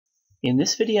In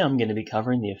this video, I'm going to be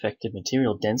covering the effect of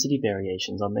material density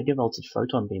variations on megavoltage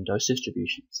photon beam dose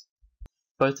distributions.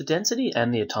 Both the density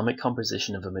and the atomic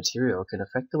composition of a material can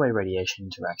affect the way radiation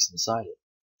interacts inside it.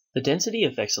 The density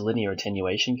affects the linear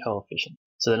attenuation coefficient,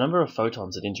 so the number of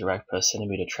photons that interact per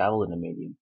centimeter travel in a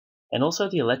medium, and also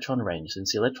the electron range,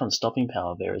 since the electron stopping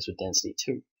power varies with density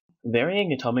too.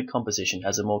 Varying atomic composition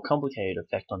has a more complicated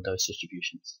effect on dose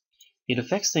distributions. It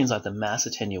affects things like the mass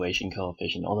attenuation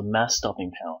coefficient or the mass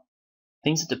stopping power,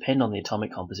 things that depend on the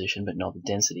atomic composition but not the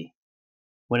density.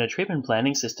 When a treatment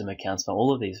planning system accounts for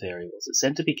all of these variables, it's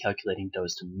said to be calculating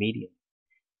dose to medium.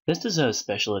 This deserves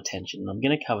special attention, and I'm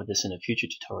going to cover this in a future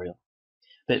tutorial.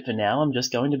 But for now, I'm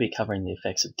just going to be covering the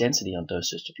effects of density on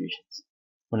dose distributions.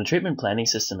 When a treatment planning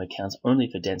system accounts only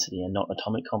for density and not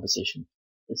atomic composition,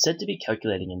 it's said to be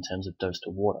calculating in terms of dose to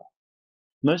water.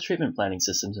 Most treatment planning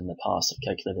systems in the past have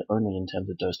calculated only in terms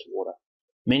of dose to water,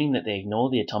 meaning that they ignore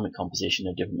the atomic composition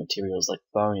of different materials like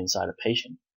bone inside a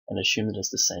patient and assume that it's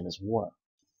the same as water.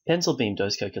 Pencil beam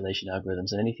dose calculation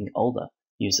algorithms and anything older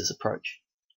use this approach.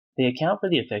 They account for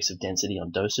the effects of density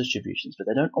on dose distributions, but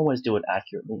they don't always do it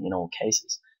accurately in all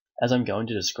cases, as I'm going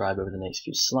to describe over the next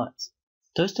few slides.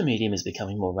 Dose to medium is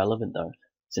becoming more relevant though,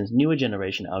 since newer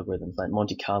generation algorithms like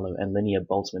Monte Carlo and linear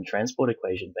Boltzmann transport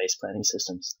equation-based planning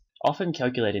systems often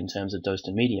calculate in terms of dose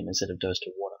to medium instead of dose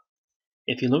to water.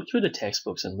 If you look through the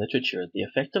textbooks and literature, the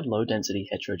effect of low-density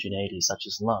heterogeneities such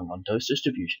as lung on dose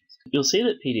distributions, you'll see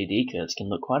that PDD curves can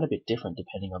look quite a bit different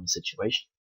depending on the situation.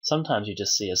 Sometimes you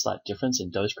just see a slight difference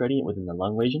in dose gradient within the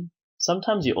lung region.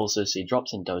 Sometimes you also see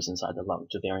drops in dose inside the lung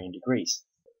to varying degrees.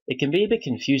 It can be a bit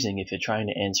confusing if you're trying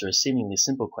to answer a seemingly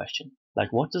simple question,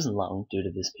 like what does lung do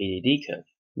to this PDD curve?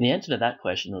 And the answer to that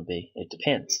question would be, it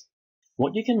depends.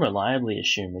 What you can reliably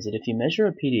assume is that if you measure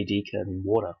a PDD curve in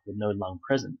water with no lung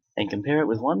present, and compare it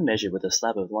with one measured with a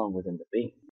slab of lung within the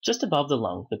beam, just above the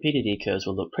lung, the PDD curves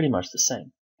will look pretty much the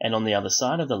same, and on the other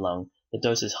side of the lung, the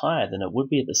dose is higher than it would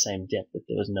be at the same depth if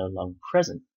there was no lung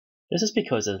present. This is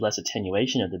because there's less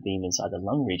attenuation of the beam inside the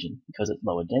lung region because it's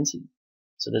lower density,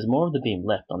 so there's more of the beam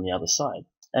left on the other side,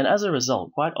 and as a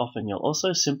result, quite often you'll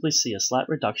also simply see a slight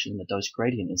reduction in the dose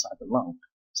gradient inside the lung,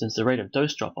 since the rate of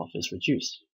dose drop-off is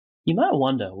reduced. You might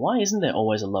wonder, why isn't there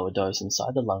always a lower dose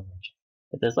inside the lung region?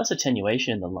 If there's less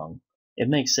attenuation in the lung, it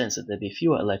makes sense that there'd be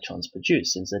fewer electrons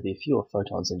produced since there'd be fewer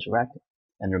photons interacting.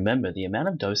 And remember, the amount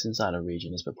of dose inside a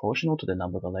region is proportional to the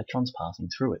number of electrons passing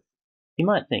through it. You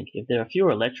might think, if there are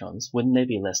fewer electrons, wouldn't there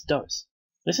be less dose?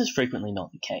 This is frequently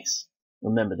not the case.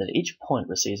 Remember that each point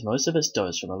receives most of its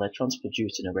dose from electrons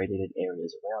produced in irradiated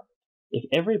areas around it. If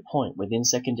every point within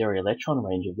secondary electron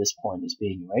range of this point is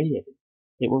being irradiated,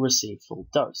 it will receive full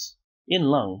dose. In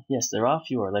lung, yes, there are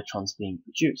fewer electrons being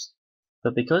produced,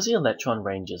 but because the electron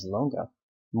range is longer,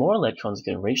 more electrons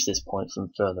can reach this point from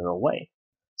further away.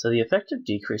 So the effect of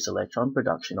decreased electron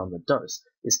production on the dose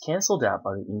is cancelled out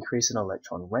by the increase in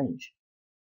electron range.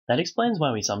 That explains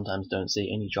why we sometimes don't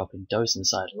see any drop in dose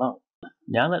inside lung.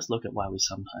 Now let's look at why we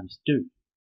sometimes do.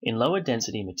 In lower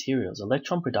density materials,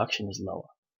 electron production is lower.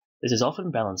 This is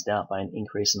often balanced out by an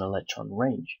increase in electron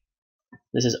range.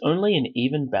 This is only an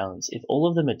even balance if all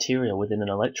of the material within an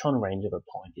electron range of a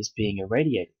point is being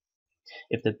irradiated.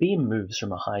 If the beam moves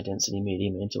from a high density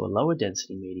medium into a lower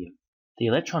density medium, the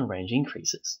electron range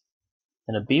increases.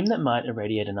 And a beam that might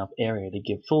irradiate enough area to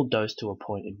give full dose to a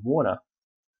point in water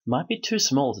might be too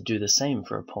small to do the same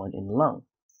for a point in lung.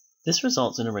 This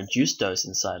results in a reduced dose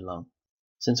inside lung.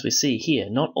 Since we see here,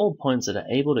 not all points that are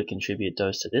able to contribute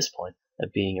dose to this point are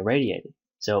being irradiated,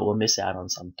 so it will miss out on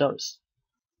some dose.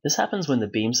 This happens when the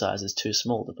beam size is too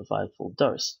small to provide full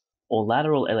dose, or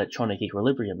lateral electronic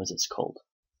equilibrium as it's called.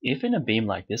 If in a beam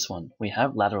like this one, we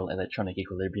have lateral electronic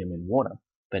equilibrium in water,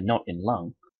 but not in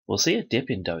lung, we'll see a dip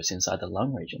in dose inside the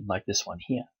lung region like this one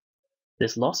here.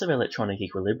 This loss of electronic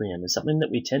equilibrium is something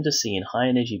that we tend to see in high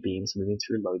energy beams moving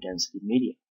through low density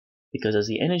media, because as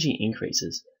the energy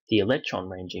increases, the electron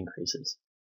range increases,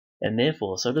 and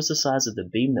therefore so does the size of the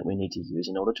beam that we need to use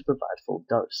in order to provide full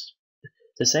dose.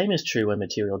 The same is true when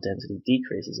material density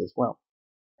decreases as well.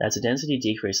 As the density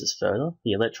decreases further,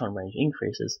 the electron range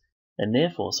increases, and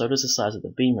therefore so does the size of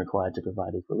the beam required to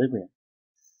provide equilibrium.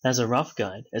 As a rough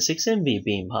guide, a 6 MV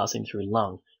beam passing through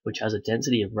lung, which has a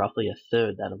density of roughly a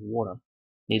third that of water,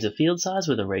 needs a field size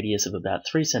with a radius of about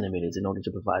 3 centimeters in order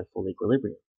to provide full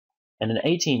equilibrium, and an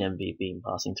 18 MV beam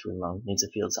passing through lung needs a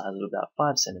field size of about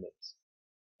 5 centimeters.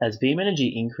 As beam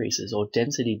energy increases or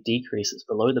density decreases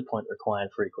below the point required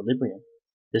for equilibrium,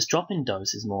 this drop in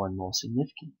dose is more and more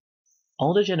significant.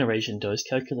 Older generation dose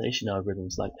calculation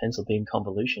algorithms like pencil beam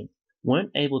convolution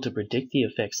weren't able to predict the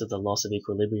effects of the loss of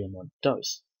equilibrium on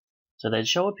dose, so they'd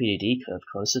show a PDD curve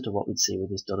closer to what we'd see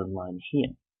with this dotted line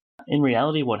here. In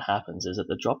reality, what happens is that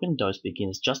the drop in dose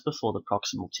begins just before the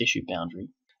proximal tissue boundary,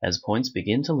 as points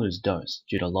begin to lose dose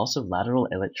due to loss of lateral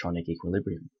electronic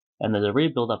equilibrium, and there's a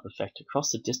rebuild-up effect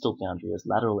across the distal boundary as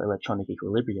lateral electronic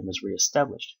equilibrium is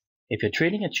re-established. If you're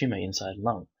treating a tumor inside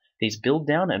lung, these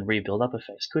build-down and rebuild-up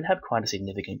effects could have quite a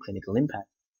significant clinical impact,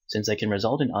 since they can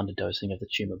result in underdosing of the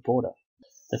tumor border.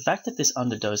 The fact that this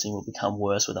underdosing will become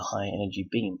worse with a higher energy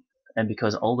beam, and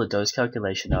because older dose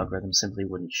calculation algorithms simply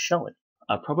wouldn't show it,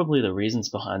 are probably the reasons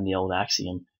behind the old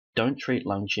axiom, don't treat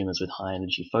lung tumors with high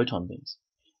energy photon beams.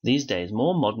 These days,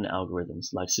 more modern algorithms,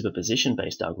 like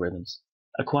superposition-based algorithms,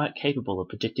 are quite capable of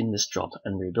predicting this drop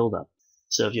and rebuild-up.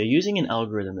 So if you're using an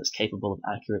algorithm that's capable of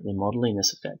accurately modeling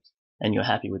this effect, and you're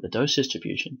happy with the dose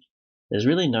distribution, there's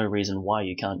really no reason why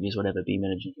you can't use whatever beam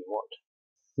energy you want.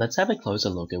 Let's have a closer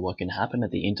look at what can happen at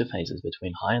the interfaces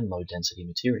between high and low density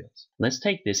materials. Let's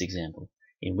take this example,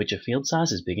 in which a field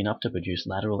size is big enough to produce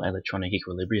lateral electronic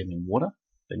equilibrium in water,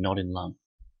 but not in lung.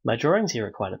 My drawings here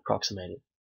are quite approximated,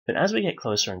 but as we get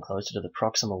closer and closer to the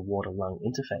proximal water-lung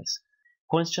interface,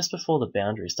 points just before the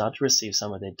boundary start to receive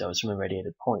some of their dose from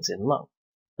irradiated points in lung.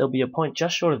 There'll be a point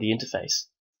just short of the interface,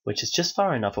 which is just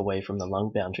far enough away from the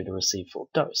lung boundary to receive full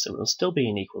dose, so it will still be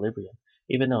in equilibrium,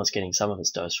 even though it's getting some of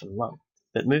its dose from lung.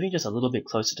 But moving just a little bit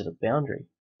closer to the boundary,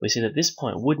 we see that this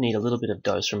point would need a little bit of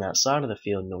dose from outside of the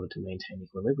field in order to maintain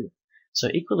equilibrium. So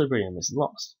equilibrium is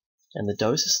lost, and the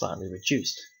dose is slightly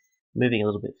reduced. Moving a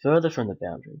little bit further from the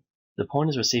boundary, the point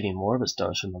is receiving more of its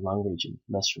dose from the lung region,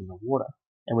 less from the water,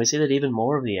 and we see that even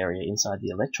more of the area inside the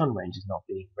electron range is not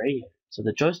being radiated, so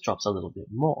the dose drops a little bit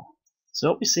more. So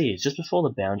what we see is just before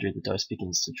the boundary the dose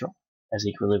begins to drop, as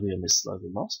equilibrium is slowly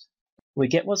lost. We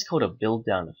get what's called a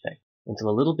build-down effect, until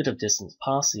a little bit of distance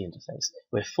past the interface,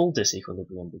 where full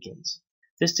disequilibrium begins.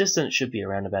 This distance should be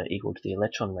around about equal to the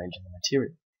electron range of the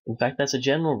material. In fact, that's a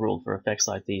general rule for effects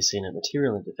like these seen at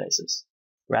material interfaces.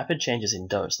 Rapid changes in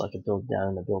dose, like a build-down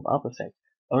and a build-up effect,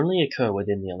 only occur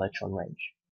within the electron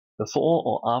range. Before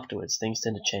or afterwards, things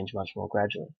tend to change much more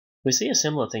gradually. We see a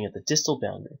similar thing at the distal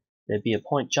boundary. There'd be a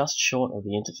point just short of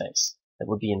the interface that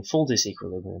would be in full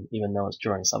disequilibrium even though it's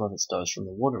drawing some of its dose from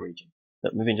the water region.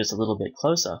 But moving just a little bit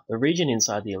closer, the region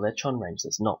inside the electron range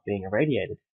that's not being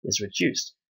irradiated is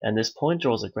reduced, and this point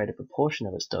draws a greater proportion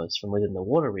of its dose from within the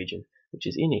water region, which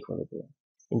is in equilibrium,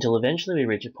 until eventually we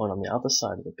reach a point on the other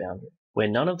side of the boundary, where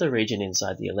none of the region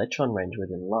inside the electron range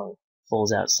within lung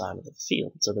falls outside of the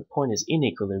field, so the point is in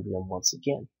equilibrium once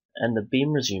again, and the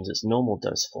beam resumes its normal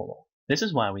dose fall-off. This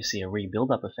is why we see a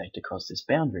rebuild-up effect across this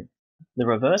boundary. The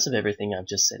reverse of everything I've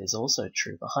just said is also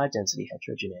true for high-density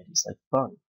heterogeneities like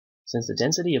bone. Since the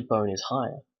density of bone is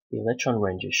higher, the electron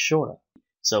range is shorter,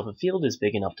 so if a field is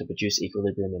big enough to produce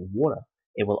equilibrium in water,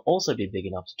 it will also be big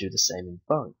enough to do the same in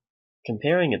bone.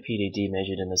 Comparing a PDD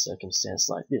measured in a circumstance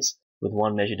like this, with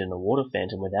one measured in a water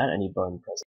phantom without any bone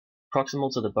present.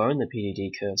 Proximal to the bone, the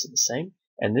PDD curves are the same,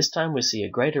 and this time we see a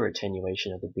greater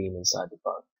attenuation of the beam inside the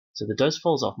bone, so the dose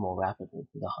falls off more rapidly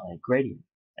with a higher gradient.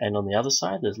 And on the other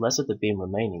side, there's less of the beam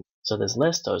remaining, so there's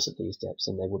less dose at these depths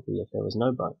than there would be if there was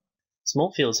no bone.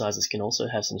 Small field sizes can also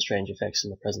have some strange effects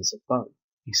in the presence of bone,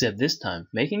 except this time,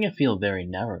 making a field very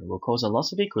narrow will cause a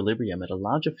loss of equilibrium at a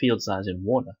larger field size in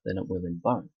water than it will in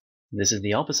bone. This is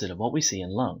the opposite of what we see in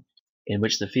lung, in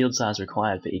which the field size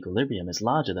required for equilibrium is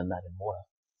larger than that in water.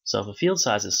 So if a field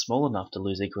size is small enough to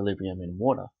lose equilibrium in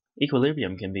water,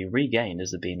 equilibrium can be regained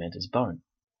as the beam enters bone.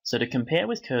 So to compare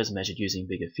with curves measured using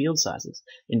bigger field sizes,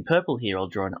 in purple here I'll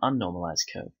draw an unnormalized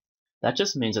curve. That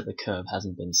just means that the curve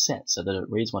hasn't been set so that it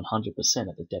reads 100%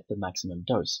 at the depth of maximum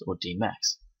dose, or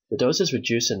Dmax. The dose is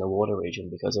reduced in the water region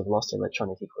because of lost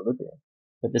electronic equilibrium,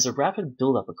 but there's a rapid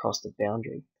build-up across the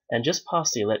boundary, and just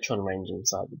past the electron range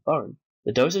inside the bone,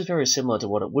 the dose is very similar to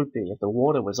what it would be if the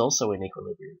water was also in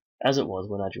equilibrium, as it was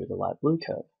when I drew the light blue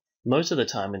curve. Most of the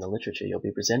time in the literature you'll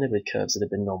be presented with curves that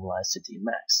have been normalized to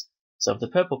Dmax. So if the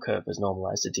purple curve was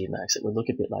normalized to Dmax, it would look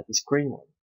a bit like this green one.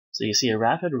 So you see a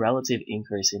rapid relative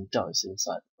increase in dose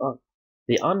inside the bone.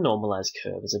 The unnormalized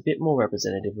curve is a bit more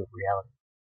representative of reality,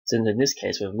 since in this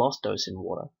case we've lost dose in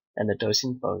water, and the dose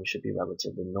in bone should be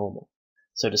relatively normal.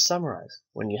 So to summarize,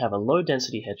 when you have a low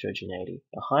density heterogeneity,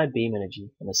 a high beam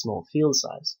energy, and a small field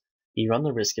size, you run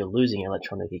the risk of losing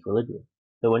electronic equilibrium.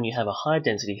 But when you have a high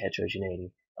density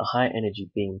heterogeneity, a high energy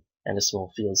beam, and a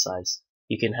small field size,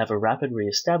 you can have a rapid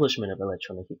re-establishment of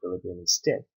electronic equilibrium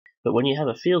instead. But when you have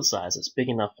a field size that's big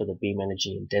enough for the beam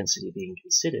energy and density being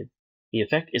considered, the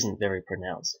effect isn't very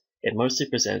pronounced. It mostly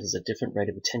presents as a different rate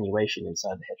of attenuation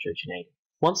inside the heterogeneity.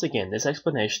 Once again, this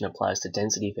explanation applies to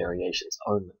density variations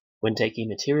only. When taking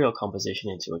material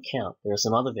composition into account, there are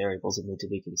some other variables that need to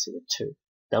be considered too.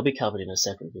 They'll be covered in a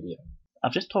separate video.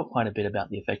 I've just talked quite a bit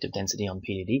about the effect of density on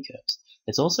PDD curves.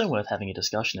 It's also worth having a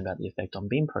discussion about the effect on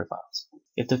beam profiles.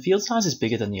 If the field size is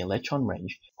bigger than the electron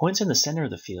range, points in the center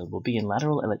of the field will be in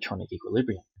lateral electronic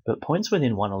equilibrium, but points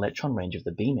within 1 electron range of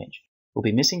the beam edge will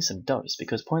be missing some dose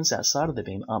because points outside of the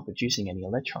beam aren't producing any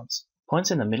electrons. Points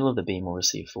in the middle of the beam will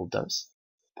receive full dose.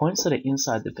 Points that are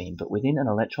inside the beam but within an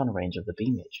electron range of the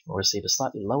beam edge will receive a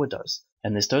slightly lower dose,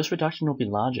 and this dose reduction will be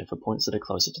larger for points that are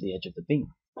closer to the edge of the beam.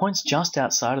 Points just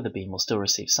outside of the beam will still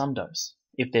receive some dose.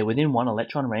 If they're within 1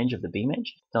 electron range of the beam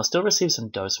edge, they'll still receive some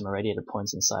dose from irradiated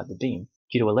points inside the beam,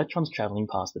 due to electrons traveling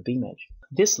past the beam edge.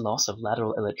 This loss of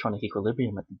lateral electronic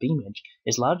equilibrium at the beam edge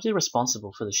is largely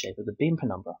responsible for the shape of the beam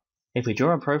penumbra. If we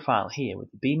draw a profile here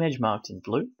with the beam edge marked in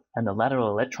blue, and the lateral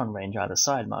electron range either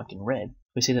side marked in red,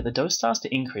 we see that the dose starts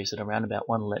to increase at around about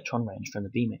 1 electron range from the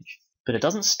beam edge. But it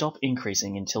doesn't stop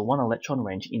increasing until 1 electron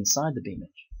range inside the beam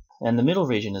edge. And the middle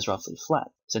region is roughly flat.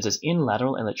 Since it's in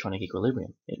lateral electronic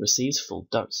equilibrium, it receives full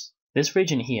dose. This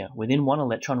region here, within 1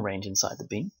 electron range inside the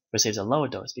beam, receives a lower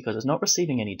dose because it's not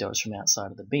receiving any dose from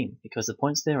outside of the beam because the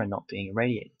points there are not being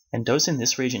irradiated. And dose in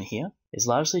this region here is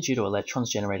largely due to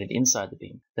electrons generated inside the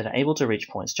beam that are able to reach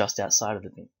points just outside of the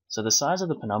beam. So the size of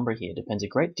the penumbra here depends a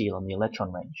great deal on the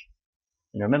electron range.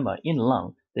 And remember, in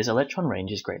lung, this electron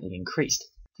range is greatly increased.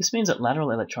 This means that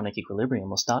lateral electronic equilibrium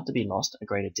will start to be lost at a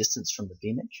greater distance from the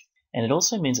beam edge, and it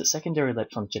also means that secondary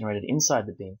electrons generated inside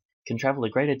the beam can travel a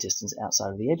greater distance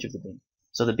outside of the edge of the beam.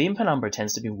 So the beam penumbra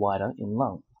tends to be wider in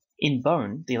lung. In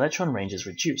bone, the electron range is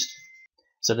reduced.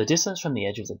 So the distance from the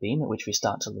edge of the beam at which we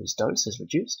start to lose dose is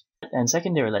reduced, and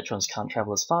secondary electrons can't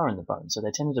travel as far in the bone, so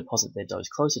they tend to deposit their dose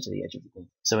closer to the edge of the beam.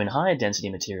 So in higher density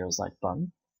materials like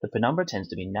bone, the penumbra tends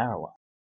to be narrower.